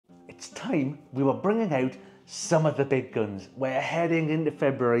It's time we were bringing out some of the big guns. We're heading into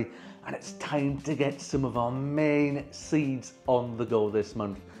February and it's time to get some of our main seeds on the go this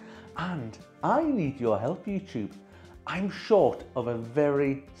month. And I need your help, YouTube. I'm short of a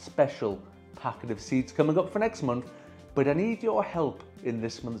very special packet of seeds coming up for next month, but I need your help in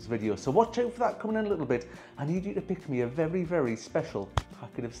this month's video. So watch out for that coming in a little bit. I need you to pick me a very, very special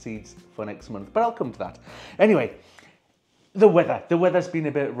packet of seeds for next month, but I'll come to that. Anyway, the weather's been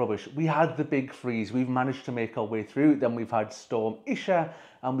a bit rubbish. We had the big freeze. We've managed to make our way through. Then we've had Storm Isha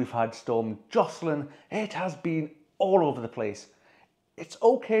and we've had Storm Jocelyn. It has been all over the place. It's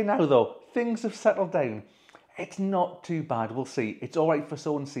okay now though. Things have settled down. It's not too bad. We'll see. It's all right for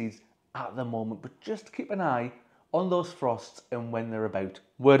sowing seeds at the moment, but just keep an eye on those frosts and when they're about.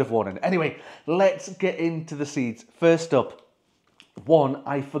 Word of warning. Anyway, let's get into the seeds. First up, one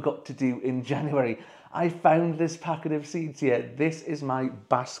I forgot to do in January. I found this packet of seeds here. This is my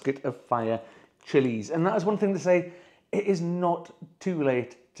basket of fire chilies. And that is one thing to say, it is not too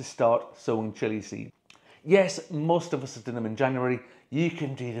late to start sowing chili seeds. Yes, most of us have done them in January. You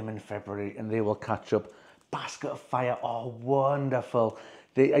can do them in February and they will catch up. Basket of fire are wonderful.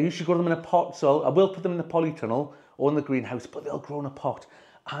 I usually grow them in a pot, so I will put them in the polytunnel or in the greenhouse, but they'll grow in a pot.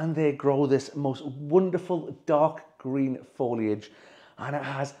 And they grow this most wonderful dark green foliage. And it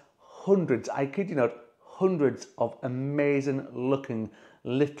has hundreds, I kid you not, hundreds of amazing looking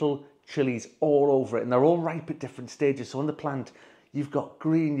little chilies all over it. And they're all ripe at different stages. So on the plant, you've got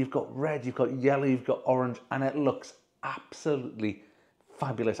green, you've got red, you've got yellow, you've got orange, and it looks absolutely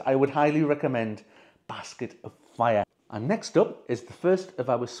fabulous. I would highly recommend Basket of Fire. And next up is the first of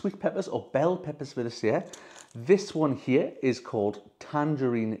our sweet peppers or bell peppers for this year. This one here is called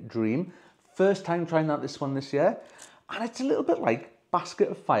Tangerine Dream. First time trying out this one this year. And it's a little bit like Basket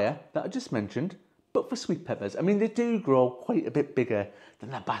of Fire that I just mentioned, but for sweet peppers. I mean, they do grow quite a bit bigger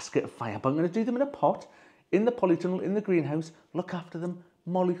than the Basket of Fire, but I'm going to do them in a pot, in the polytunnel, in the greenhouse, look after them,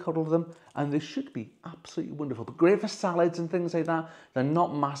 mollycoddle them, and they should be absolutely wonderful. But great for salads and things like that. They're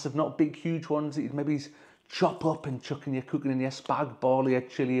not massive, not big, huge ones that you'd maybe chop up and chuck in your cooking in your spag bol or your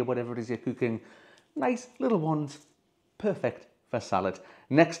chili or whatever it is you're cooking. Nice little ones, perfect for salad.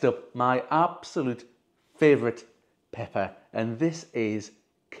 Next up, my absolute favourite pepper, and this is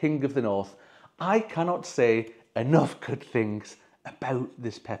King of the North. I cannot say enough good things about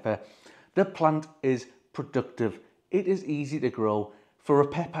this pepper. The plant is productive, it is easy to grow. For a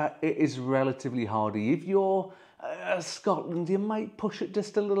pepper, it is relatively hardy. If you're Scotland, you might push it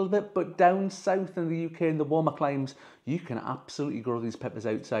just a little bit, but down south in the UK in the warmer climes, you can absolutely grow these peppers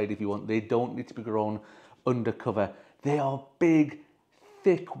outside if you want. They don't need to be grown under cover. They are big,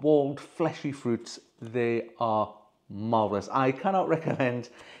 thick-walled, fleshy fruits. They are marvellous. I cannot recommend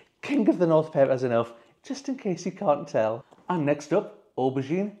King of the North peppers enough, just in case you can't tell. And next up,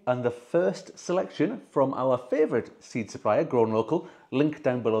 aubergine, and the first selection from our favourite seed supplier, Grown Local, link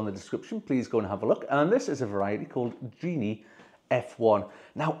down below in the description. Please go and have a look. And this is a variety called Genie F1.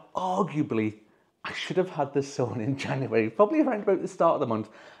 Now, arguably, I should have had this sown in January, probably around about the start of the month.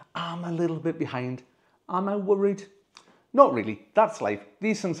 I'm a little bit behind. Am I worried? Not really. That's life.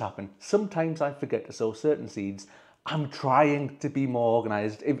 These things happen. Sometimes I forget to sow certain seeds. I'm trying to be more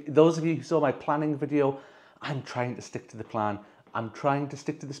organised. If those of you who saw my planning video, I'm trying to stick to the plan. I'm trying to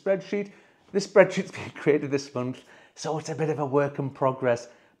stick to the spreadsheet. The spreadsheet's being created this month, so it's a bit of a work in progress.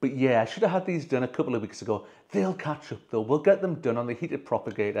 But yeah, I should have had these done a couple of weeks ago. They'll catch up though. We'll get them done on the heated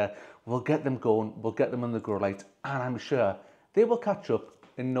propagator. We'll get them going. We'll get them on the grow light. And I'm sure they will catch up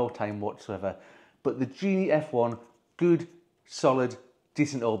in no time whatsoever. But the Genie F1, good, solid,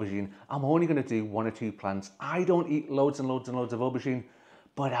 decent aubergine. I'm only going to do 1 or 2 plants. I don't eat loads and loads and loads of aubergine,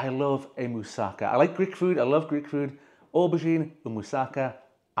 but I love a moussaka. I like Greek food. I love Greek food. Aubergine and moussaka,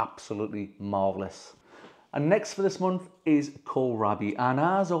 absolutely marvellous. And next for this month is kohlrabi. And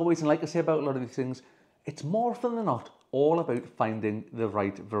as always, and like I say about a lot of these things, it's more often than not all about finding the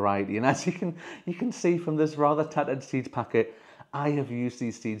right variety. And as you can see from this rather tattered seeds packet, I have used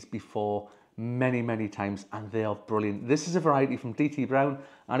these seeds before many, many times, and they are brilliant. This is a variety from DT Brown,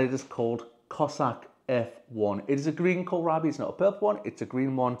 and it is called Cossack F1. It is a green kohlrabi. It's not a purple one, it's a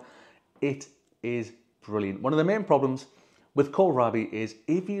green one. It is brilliant. One of the main problems with kohlrabi is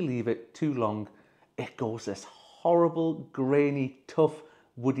if you leave it too long, it goes this horrible, grainy, tough,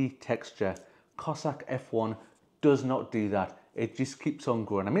 woody texture. Cossack F1 does not do that. It just keeps on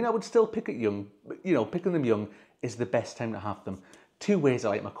growing. I mean, I would still pick it young, but you know, picking them young is the best time to have them. 2 ways I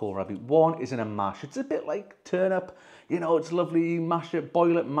like my kohlrabi. One is in a mash. It's a bit like turnip. You know, it's lovely. Mash it,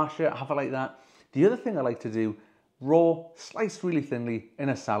 boil it, mash it, have it like that. The other thing I like to do, raw, sliced really thinly in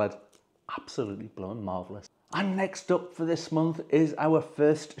a salad. Absolutely blown marvellous. And next up for this month is our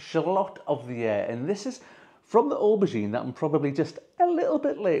first shallot of the year. And this is from the aubergine that I'm probably just a little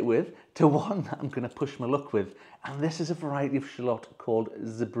bit late with to one that I'm going to push my luck with. And this is a variety of shallot called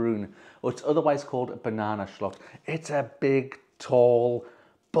Zebrun, or it's otherwise called banana shallot. It's a big, tall,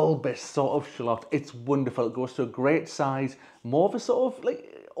 bulbous sort of shallot. It's wonderful. It goes to a great size, more of a sort of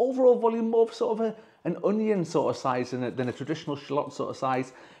like overall volume, more of sort of an onion sort of size than a traditional shallot sort of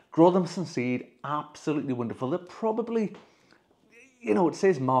size. Grow them from seed, absolutely wonderful. They're probably, you know, it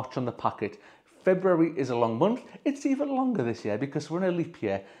says March on the packet. February is a long month. It's even longer this year because we're in a leap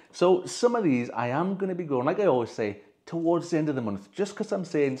year. So some of these I am going to be growing, like I always say, towards the end of the month. Just because I'm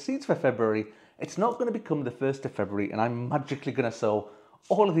saying seeds for February, it's not going to become the 1st of February and I'm magically going to sow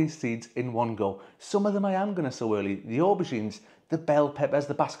all of these seeds in one go. Some of them I am going to sow early. The aubergines, the bell peppers,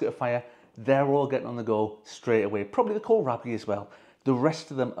 the basket of fire, they're all getting on the go straight away. Probably the kohlrabi as well. The rest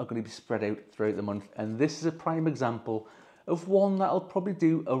of them are going to be spread out throughout the month. And this is a prime example of one that I'll probably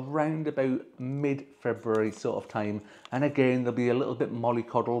do around about mid-February sort of time. And again, they'll be a little bit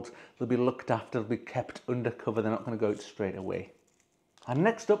mollycoddled. They'll be looked after, they'll be kept under cover. They're not going to go out straight away. And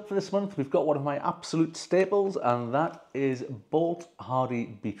next up for this month, we've got one of my absolute staples, and that is Bolt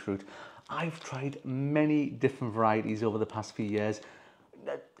Hardy beetroot. I've tried many different varieties over the past few years.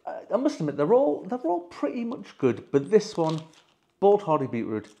 I must admit, they're all pretty much good, but this one, Bolt Hardy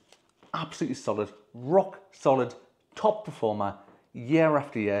beetroot, absolutely solid, rock solid, top performer, year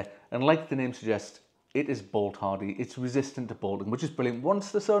after year. And like the name suggests, it is Bolt Hardy. It's resistant to bolting, which is brilliant.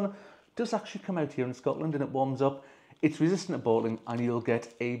 Once the sun does actually come out here in Scotland and it warms up, it's resistant to bolting and you'll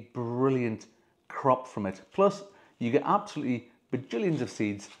get a brilliant crop from it. Plus, you get absolutely bajillions of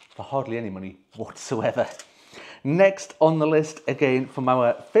seeds for hardly any money whatsoever. Next on the list, again from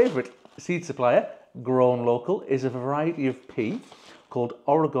our favourite seed supplier, grown local, is a variety of pea called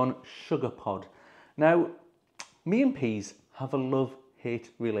Oregon Sugar Pod. Now, me and peas have a love-hate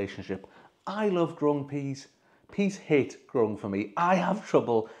relationship. I love growing peas. Peas hate growing for me. I have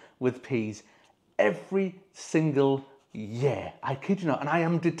trouble with peas every single year. I kid you not, and I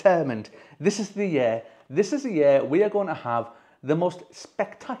am determined. This is the year we are going to have the most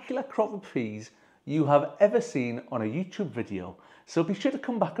spectacular crop of peas you have ever seen on a YouTube video. So be sure to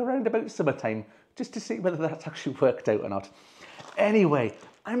come back around about summertime just to see whether that's actually worked out or not. Anyway,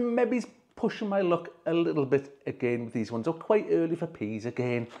 I'm maybe pushing my luck a little bit again with these ones. They're quite early for peas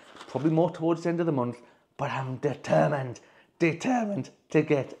again, probably more towards the end of the month, but I'm determined to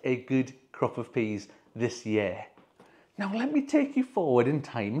get a good crop of peas this year. Now let me take you forward in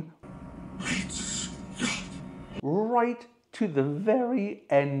time, right to the very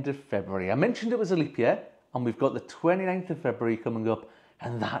end of February. I mentioned it was a leap year, and we've got the 29th of February coming up,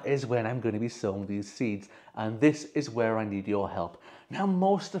 and that is when I'm going to be sowing these seeds, and this is where I need your help. Now,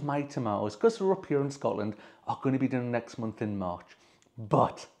 most of my tomatoes, because we're up here in Scotland, are going to be done next month in March,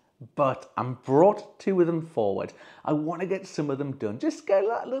 but I'm brought two of them forward. I want to get some of them done, just get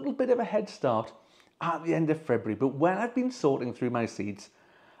that little bit of a head start at the end of February. But when I've been sorting through my seeds,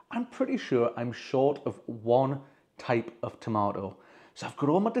 I'm pretty sure I'm short of one type of tomato. So I've got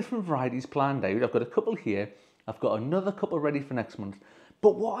all my different varieties planned out. I've got a couple here. I've got another couple ready for next month.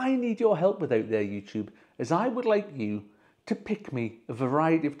 But what I need your help with out there, YouTube, is I would like you to pick me a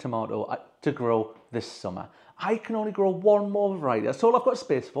variety of tomato to grow this summer. I can only grow one more variety. That's all I've got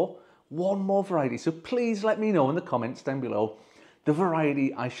space for. One more variety. So please let me know in the comments down below the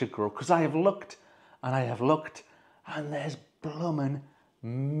variety I should grow, because I have looked and I have looked and there's bloomin'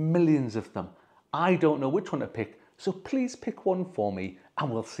 millions of them. I don't know which one to pick. So please pick one for me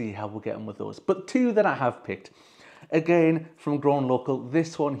and we'll see how we'll get on with those. But two that I have picked, again from Grown Local,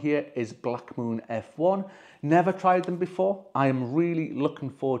 this one here is Black Moon F1. Never tried them before. I am really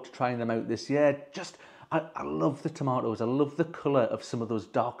looking forward to trying them out this year. I love the tomatoes. I love the colour of some of those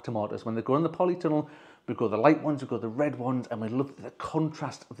dark tomatoes. When they go in the polytunnel, we go the light ones, we go the red ones, and we love the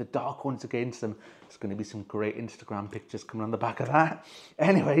contrast of the dark ones against them. There's going to be some great Instagram pictures coming on the back of that.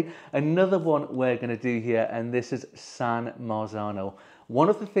 Anyway, another one we're going to do here, and this is San Marzano. One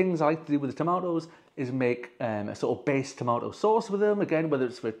of the things I like to do with the tomatoes is make a sort of base tomato sauce with them. Again, whether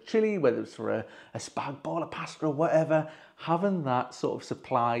it's for chili, whether it's for a spag bol, a pasta, or whatever, having that sort of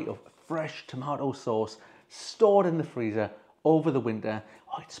supply of fresh tomato sauce stored in the freezer over the winter.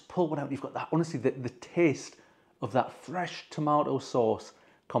 Oh, just pull one out. You've got that, honestly, the taste of that fresh tomato sauce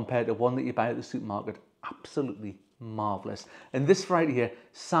compared to one that you buy at the supermarket. Absolutely marvellous. And this variety here,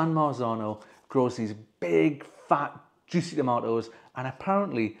 San Marzano, grows these big, fat, juicy tomatoes, and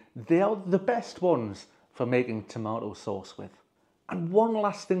apparently they are the best ones for making tomato sauce with. And one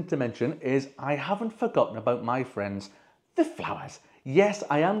last thing to mention is I haven't forgotten about my friends, the flowers. Yes,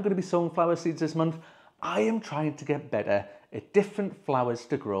 I am going to be sowing flower seeds this month. I am trying to get better at different flowers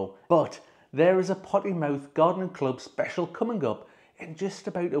to grow, but there is a Potty Mouth Gardening Club special coming up in just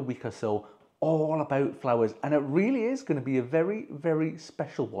about a week or so, all about flowers, and it really is going to be a very, very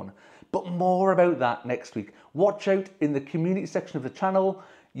special one. But more about that next week. Watch out in the community section of the channel.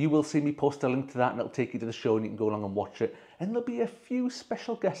 You will see me post a link to that and it'll take you to the show and you can go along and watch it. And there'll be a few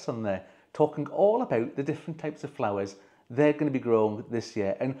special guests on there talking all about the different types of flowers they're going to be growing this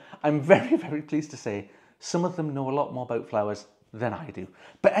year. And I'm very, very pleased to say some of them know a lot more about flowers than I do.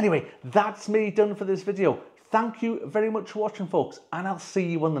 But anyway, that's me done for this video. Thank you very much for watching, folks, and I'll see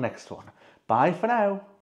you on the next one. Bye for now.